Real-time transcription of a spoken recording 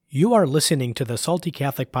You are listening to the Salty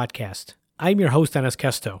Catholic Podcast. I'm your host, Anas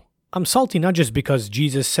Kesto. I'm salty not just because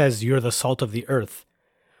Jesus says you're the salt of the earth,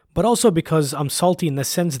 but also because I'm salty in the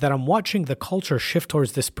sense that I'm watching the culture shift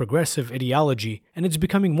towards this progressive ideology, and it's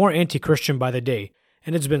becoming more anti-Christian by the day,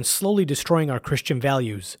 and it's been slowly destroying our Christian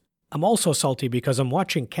values. I'm also salty because I'm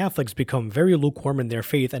watching Catholics become very lukewarm in their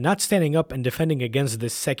faith and not standing up and defending against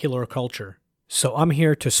this secular culture. So I'm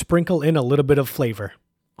here to sprinkle in a little bit of flavor.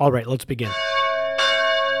 Alright, let's begin.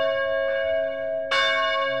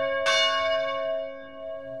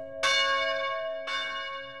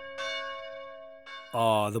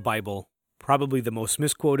 The Bible. Probably the most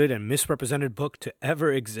misquoted and misrepresented book to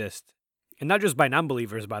ever exist. And not just by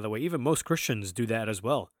non-believers, by the way, even most Christians do that as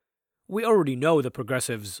well. We already know the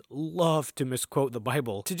progressives love to misquote the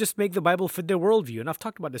Bible to just make the Bible fit their worldview, and I've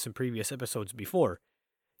talked about this in previous episodes before.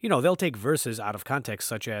 You know, they'll take verses out of context,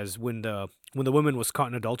 such as when the woman was caught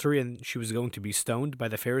in adultery and she was going to be stoned by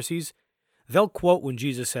the Pharisees. They'll quote when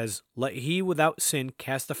Jesus says, "Let he without sin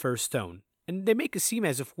cast the first stone." And they make it seem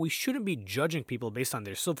as if we shouldn't be judging people based on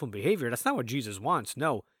their sinful behavior. That's not what Jesus wants,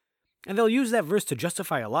 no. And they'll use that verse to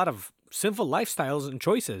justify a lot of sinful lifestyles and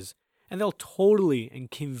choices. And they'll totally and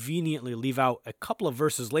conveniently leave out a couple of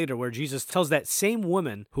verses later where Jesus tells that same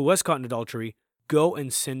woman who was caught in adultery, "Go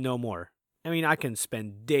and sin no more." I mean, I can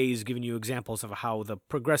spend days giving you examples of how the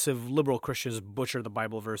progressive liberal Christians butcher the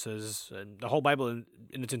Bible verses, and the whole Bible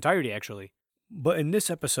in its entirety, actually. But in this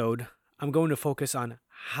episode, I'm going to focus on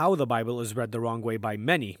how the Bible is read the wrong way by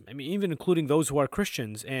many, even including those who are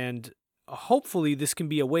Christians, and hopefully this can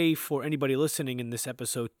be a way for anybody listening in this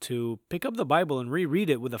episode to pick up the Bible and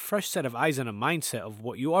reread it with a fresh set of eyes and a mindset of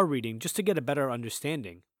what you are reading, just to get a better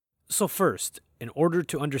understanding. So first, in order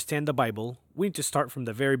to understand the Bible, we need to start from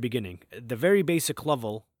the very beginning. At the very basic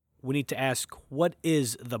level, we need to ask, what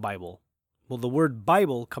is the Bible? Well, the word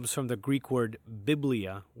Bible comes from the Greek word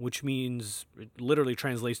biblia, which means, it literally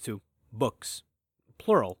translates to books.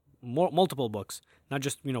 Plural, multiple books, not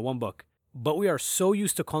just, one book. But we are so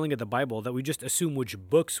used to calling it the Bible that we just assume which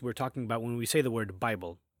books we're talking about when we say the word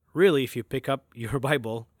Bible. Really, if you pick up your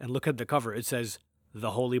Bible and look at the cover, it says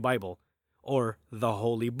the Holy Bible or the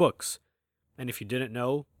Holy Books. And if you didn't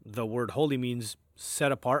know, the word holy means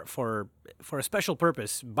set apart for a special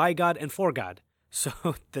purpose, by God and for God.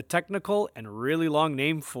 So the technical and really long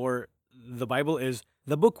name for the Bible is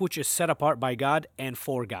the book which is set apart by God and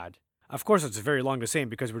for God. Of course, it's very long to say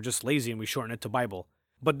because we're just lazy and we shorten it to Bible.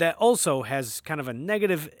 But that also has kind of a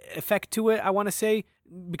negative effect to it, I want to say,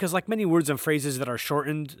 because like many words and phrases that are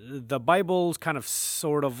shortened, the Bible's kind of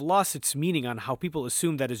sort of lost its meaning on how people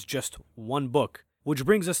assume that it's just one book, which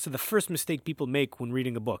brings us to the first mistake people make when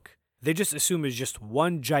reading a book. They just assume it's just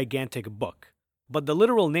one gigantic book. But the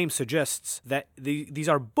literal name suggests that these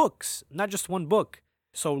are books, not just one book.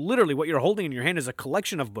 So literally what you're holding in your hand is a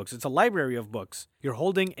collection of books. It's a library of books. You're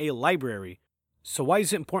holding a library. So why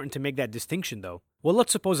is it important to make that distinction though? Well,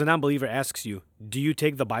 let's suppose a non-believer asks you, do you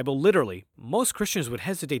take the Bible literally? Most Christians would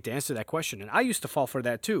hesitate to answer that question, and I used to fall for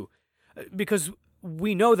that too. Because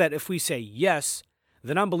we know that if we say yes,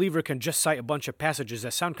 the non-believer can just cite a bunch of passages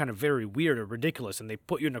that sound kind of very weird or ridiculous, and they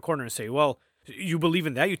put you in a corner and say, well, you believe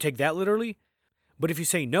in that? You take that literally? But if you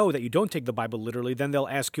say no, that you don't take the Bible literally, then they'll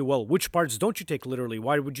ask you, well, which parts don't you take literally?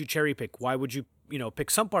 Why would you cherry pick? Why would you,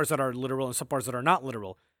 pick some parts that are literal and some parts that are not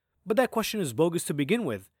literal? But that question is bogus to begin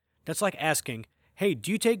with. That's like asking, hey,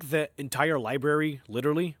 do you take the entire library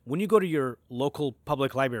literally? When you go to your local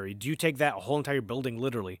public library, do you take that whole entire building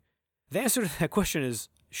literally? The answer to that question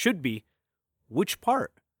should be, which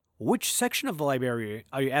part? Which section of the library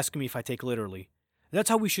are you asking me if I take literally? That's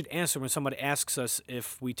how we should answer when somebody asks us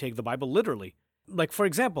if we take the Bible literally. Like, for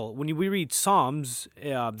example, when we read Psalms,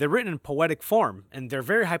 they're written in poetic form, and they're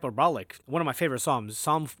very hyperbolic. One of my favorite Psalms,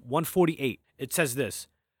 Psalm 148, it says this,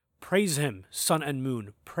 "Praise him, sun and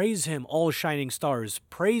moon. Praise him, all shining stars.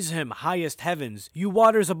 Praise him, highest heavens. You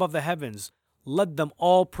waters above the heavens. Let them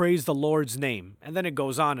all praise the Lord's name." And then it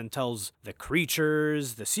goes on and tells the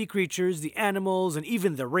creatures, the sea creatures, the animals, and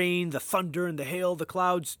even the rain, the thunder, and the hail, the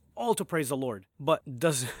clouds, all to praise the Lord. But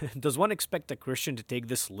does one expect a Christian to take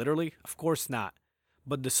this literally? Of course not.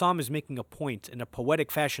 But the psalm is making a point in a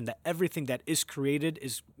poetic fashion that everything that is created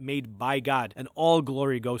is made by God, and all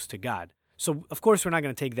glory goes to God. So, of course, we're not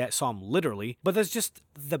going to take that psalm literally, but that's just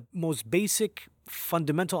the most basic,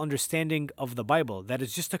 fundamental understanding of the Bible, that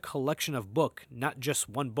it's just a collection of books, not just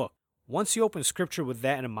one book. Once you open scripture with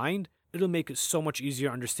that in mind, it'll make it so much easier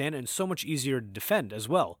to understand and so much easier to defend as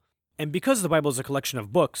well. And because the Bible is a collection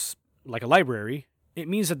of books, like a library, it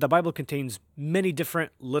means that the Bible contains many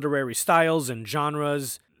different literary styles and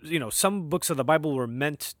genres, Some books of the Bible were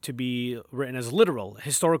meant to be written as literal,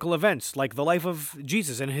 historical events, like the life of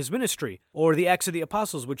Jesus and his ministry, or the Acts of the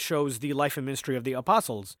Apostles, which shows the life and ministry of the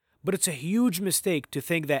apostles. But it's a huge mistake to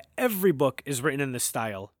think that every book is written in this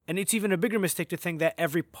style. And it's even a bigger mistake to think that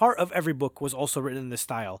every part of every book was also written in this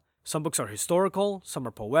style. Some books are historical, some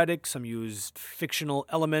are poetic, some use fictional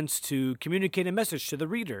elements to communicate a message to the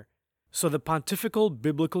reader. So the Pontifical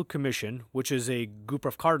Biblical Commission, which is a group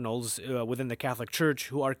of cardinals within the Catholic Church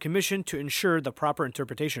who are commissioned to ensure the proper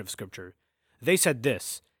interpretation of Scripture, they said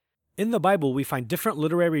this: in the Bible, we find different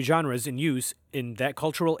literary genres in use in that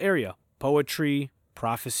cultural area: poetry,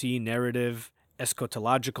 prophecy, narrative,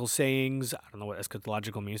 eschatological sayings. I don't know what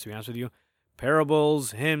eschatological means, to be honest with you.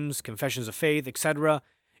 Parables, hymns, confessions of faith, etc.,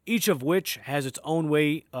 each of which has its own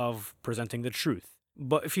way of presenting the truth.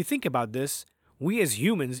 But if you think about this, we as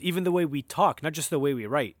humans, even the way we talk, not just the way we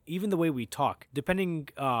write, even the way we talk, depending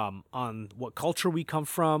on what culture we come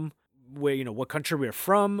from, what country we're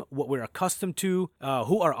from, what we're accustomed to,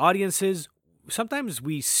 who our audience is, sometimes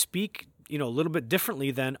we speak a little bit differently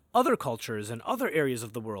than other cultures and other areas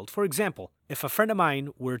of the world. For example, if a friend of mine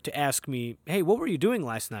were to ask me, hey, what were you doing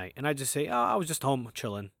last night? And I just say, oh, I was just home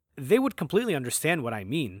chilling. They would completely understand what I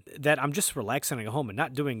mean, that I'm just relaxing at home and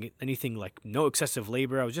not doing anything, like no excessive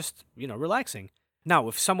labor. I was just, relaxing. Now,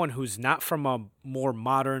 if someone who's not from a more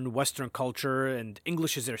modern Western culture and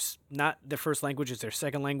English is not their first language, it's their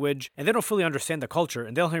second language, and they don't fully understand the culture,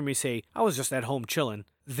 and they'll hear me say, I was just at home chilling,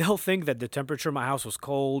 they'll think that the temperature in my house was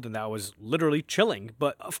cold and that I was literally chilling.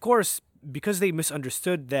 But of course, because they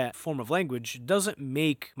misunderstood that form of language, doesn't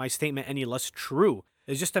make my statement any less true.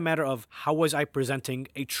 It's just a matter of how was I presenting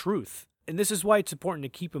a truth. And this is why it's important to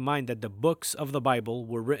keep in mind that the books of the Bible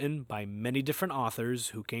were written by many different authors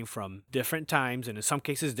who came from different times and in some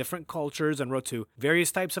cases different cultures, and wrote to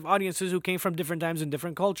various types of audiences who came from different times and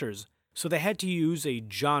different cultures. So they had to use a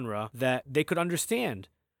genre that they could understand.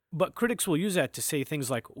 But critics will use that to say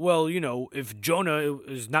things like, well, if Jonah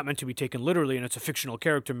is not meant to be taken literally and it's a fictional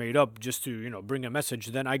character made up just to, bring a message,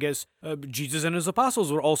 then I guess Jesus and his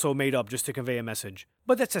apostles were also made up just to convey a message.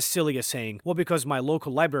 But that's as silly as saying, well, because my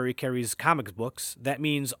local library carries comics books, that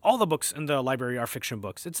means all the books in the library are fiction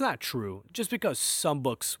books. It's not true. Just because some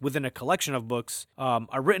books within a collection of books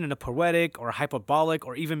are written in a poetic or hyperbolic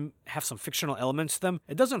or even have some fictional elements to them,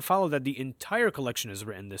 it doesn't follow that the entire collection is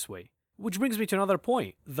written this way. Which brings me to another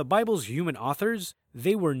point. The Bible's human authors,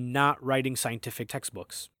 they were not writing scientific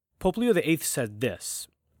textbooks. Pope Leo VIII said this: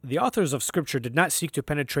 the authors of Scripture did not seek to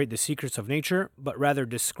penetrate the secrets of nature, but rather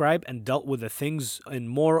describe and dealt with the things in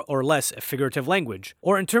more or less a figurative language,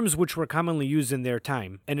 or in terms which were commonly used in their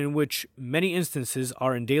time, and in which many instances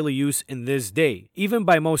are in daily use in this day, even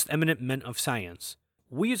by most eminent men of science.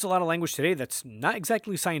 We use a lot of language today that's not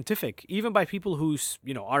exactly scientific, even by people who,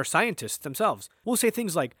 are scientists themselves. We'll say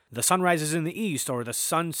things like, the sun rises in the east, or the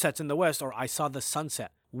sun sets in the west, or I saw the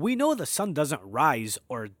sunset. We know the sun doesn't rise,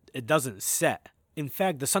 or it doesn't set. In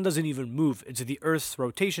fact, the sun doesn't even move. It's the Earth's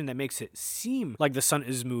rotation that makes it seem like the sun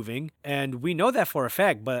is moving, and we know that for a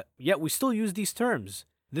fact, but yet we still use these terms.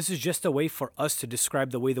 This is just a way for us to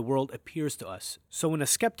describe the way the world appears to us. So when a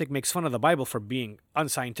skeptic makes fun of the Bible for being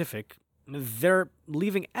unscientific, they're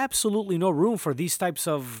leaving absolutely no room for these types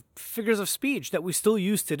of figures of speech that we still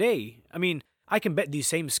use today. I mean, I can bet these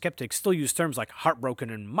same skeptics still use terms like heartbroken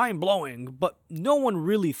and mind-blowing, but no one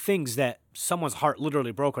really thinks that someone's heart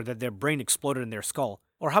literally broke or that their brain exploded in their skull.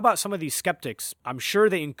 Or how about some of these skeptics? I'm sure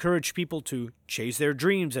they encourage people to chase their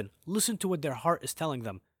dreams and listen to what their heart is telling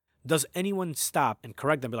them. Does anyone stop and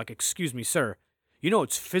correct them, be like, excuse me, sir,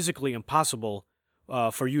 it's physically impossible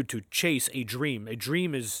for you to chase a dream. A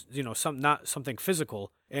dream is, not something physical.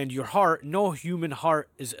 And your heart, no human heart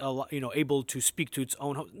is, able to speak to its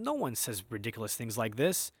own. No one says ridiculous things like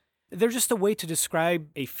this. They're just a way to describe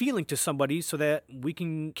a feeling to somebody so that we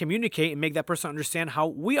can communicate and make that person understand how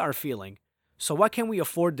we are feeling. So why can't we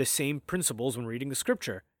afford the same principles when reading the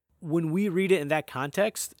Scripture? When we read it in that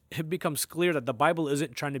context, it becomes clear that the Bible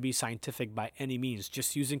isn't trying to be scientific by any means,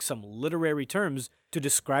 just using some literary terms to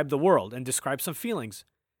describe the world and describe some feelings.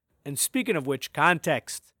 And speaking of which,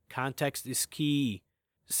 context. Context is key.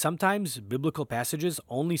 Sometimes biblical passages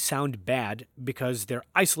only sound bad because they're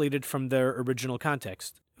isolated from their original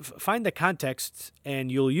context. Find the context,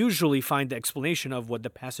 and you'll usually find the explanation of what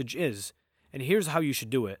the passage is. And here's how you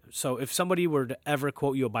should do it. So if somebody were to ever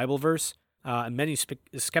quote you a Bible verse, and many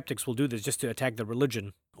skeptics will do this just to attack the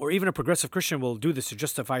religion, or even a progressive Christian will do this to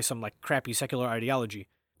justify some crappy secular ideology.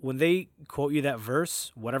 When they quote you that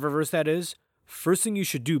verse, whatever verse that is, first thing you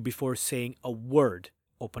should do before saying a word,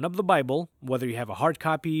 open up the Bible, whether you have a hard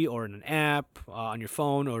copy or in an app, on your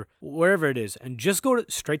phone or wherever it is, and just go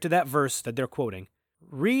straight to that verse that they're quoting.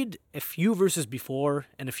 Read a few verses before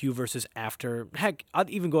and a few verses after. Heck, I'd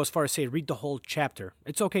even go as far as say read the whole chapter.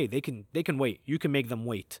 It's okay. They can wait. You can make them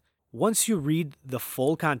wait. Once you read the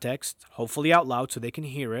full context, hopefully out loud so they can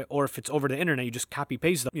hear it, or if it's over the internet, you just copy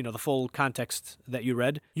paste the full context that you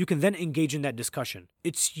read, you can then engage in that discussion.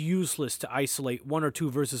 It's useless to isolate one or two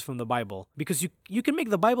verses from the Bible because you can make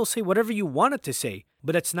the Bible say whatever you want it to say,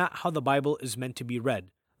 but that's not how the Bible is meant to be read.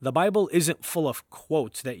 The Bible isn't full of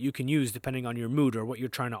quotes that you can use depending on your mood or what you're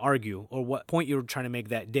trying to argue or what point you're trying to make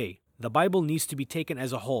that day. The Bible needs to be taken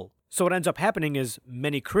as a whole. So what ends up happening is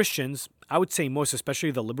many Christians, I would say most especially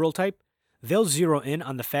the liberal type, they'll zero in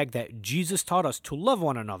on the fact that Jesus taught us to love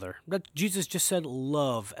one another. That Jesus just said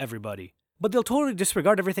love everybody. But they'll totally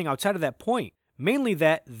disregard everything outside of that point. Mainly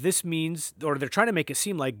that this means, or they're trying to make it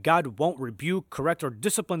seem like God won't rebuke, correct, or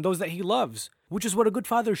discipline those that he loves, which is what a good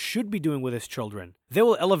father should be doing with his children. They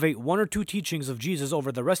will elevate one or two teachings of Jesus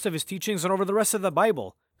over the rest of his teachings and over the rest of the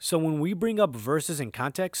Bible. So when we bring up verses and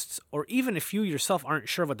contexts, or even if you yourself aren't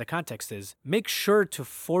sure what the context is, make sure to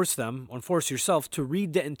force yourself to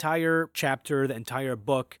read the entire chapter, the entire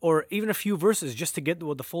book, or even a few verses just to get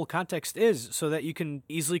what the full context is so that you can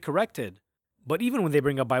easily correct it. But even when they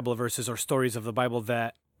bring up Bible verses or stories of the Bible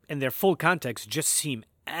that, in their full context, just seem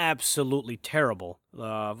absolutely terrible.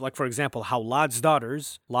 Like, for example, how Lot's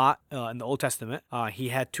daughters, in the Old Testament, he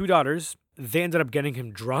had two daughters. They ended up getting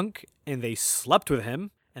him drunk, and they slept with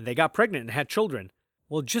him, and they got pregnant and had children.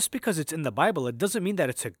 Well, just because it's in the Bible, it doesn't mean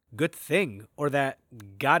that it's a good thing or that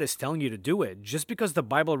God is telling you to do it. Just because the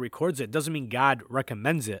Bible records it doesn't mean God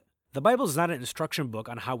recommends it. The Bible is not an instruction book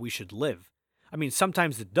on how we should live. I mean,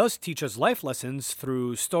 sometimes it does teach us life lessons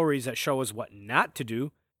through stories that show us what not to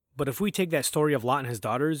do. But if we take that story of Lot and his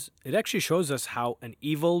daughters, it actually shows us how an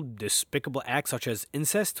evil, despicable act such as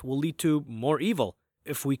incest will lead to more evil.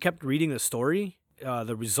 If we kept reading the story,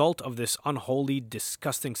 the result of this unholy,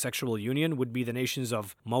 disgusting sexual union would be the nations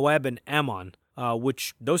of Moab and Ammon,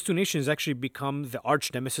 which those two nations actually become the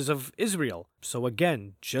arch nemesis of Israel. So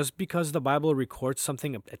again, just because the Bible records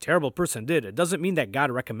something a terrible person did, it doesn't mean that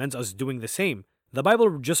God recommends us doing the same. The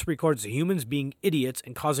Bible just records humans being idiots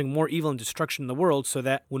and causing more evil and destruction in the world so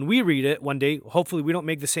that when we read it one day, hopefully we don't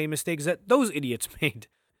make the same mistakes that those idiots made.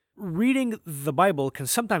 Reading the Bible can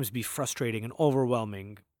sometimes be frustrating and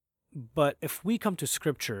overwhelming. But if we come to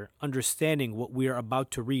Scripture understanding what we are about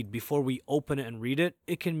to read before we open it and read it,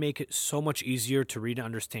 it can make it so much easier to read and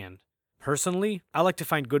understand. Personally, I like to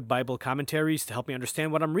find good Bible commentaries to help me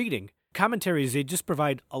understand what I'm reading. Commentaries, they just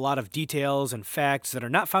provide a lot of details and facts that are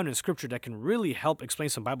not found in Scripture that can really help explain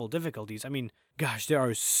some Bible difficulties. I mean, gosh, there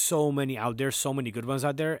are so many out there, so many good ones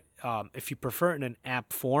out there. If you prefer it in an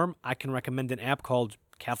app form, I can recommend an app called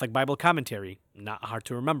Catholic Bible Commentary. Not hard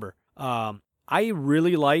to remember. I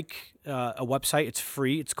really like a website. It's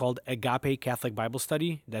free. It's called Agape Catholic Bible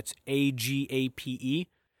Study. That's AGAPE.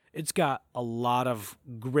 It's got a lot of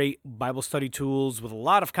great Bible study tools with a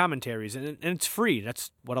lot of commentaries, and it's free.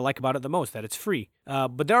 That's what I like about it the most, that it's free.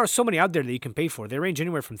 But there are so many out there that you can pay for. They range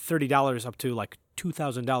anywhere from $30 up to like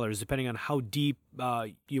 $2,000, depending on how deep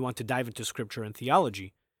you want to dive into Scripture and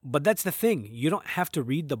theology. But that's the thing. You don't have to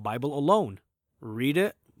read the Bible alone. Read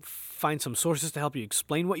it. Find some sources to help you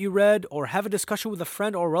explain what you read, or have a discussion with a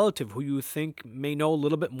friend or relative who you think may know a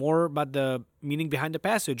little bit more about the meaning behind the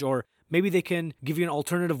passage, or maybe they can give you an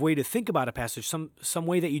alternative way to think about a passage, some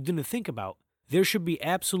way that you didn't think about. There should be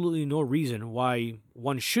absolutely no reason why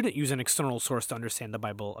one shouldn't use an external source to understand the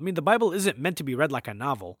Bible. I mean, the Bible isn't meant to be read like a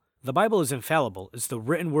novel. The Bible is infallible. It's the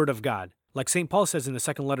written word of God. Like St. Paul says in the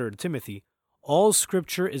second letter to Timothy, all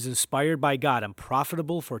Scripture is inspired by God and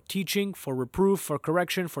profitable for teaching, for reproof, for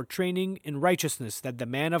correction, for training in righteousness, that the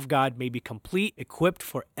man of God may be complete, equipped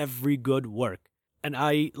for every good work. And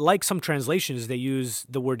I like some translations, they use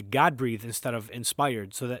the word God-breathed instead of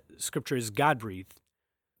inspired, so that Scripture is God-breathed.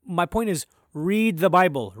 My point is, read the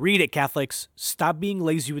Bible. Read it, Catholics. Stop being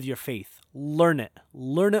lazy with your faith. Learn it.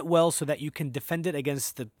 Learn it well so that you can defend it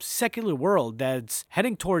against the secular world that's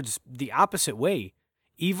heading towards the opposite way.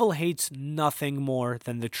 Evil hates nothing more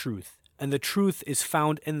than the truth, and the truth is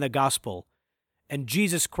found in the gospel. And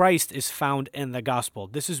Jesus Christ is found in the gospel.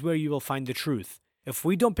 This is where you will find the truth. If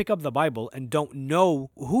we don't pick up the Bible and don't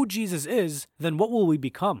know who Jesus is, then what will we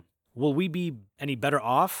become? Will we be any better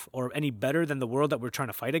off or any better than the world that we're trying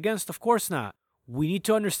to fight against? Of course not. We need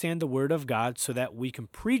to understand the Word of God so that we can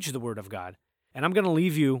preach the Word of God. And I'm going to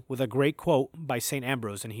leave you with a great quote by St.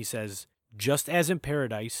 Ambrose, and he says, "Just as in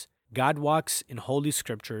paradise, God walks in holy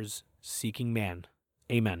scriptures, seeking man."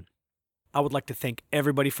 Amen. I would like to thank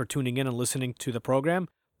everybody for tuning in and listening to the program.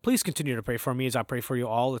 Please continue to pray for me as I pray for you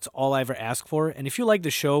all. It's all I ever ask for. And if you like the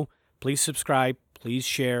show, please subscribe, please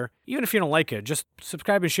share. Even if you don't like it, just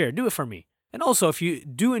subscribe and share. Do it for me. And also, if you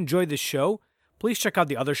do enjoy this show, please check out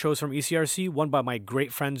the other shows from ECRC, one by my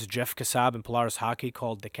great friends Jeff Kassab and Polaris Hockey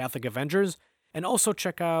called The Catholic Avengers. And also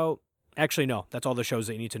check out... Actually, no, that's all the shows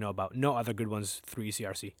that you need to know about. No other good ones through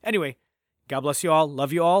ECRC. Anyway, God bless you all,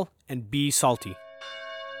 love you all, and be salty.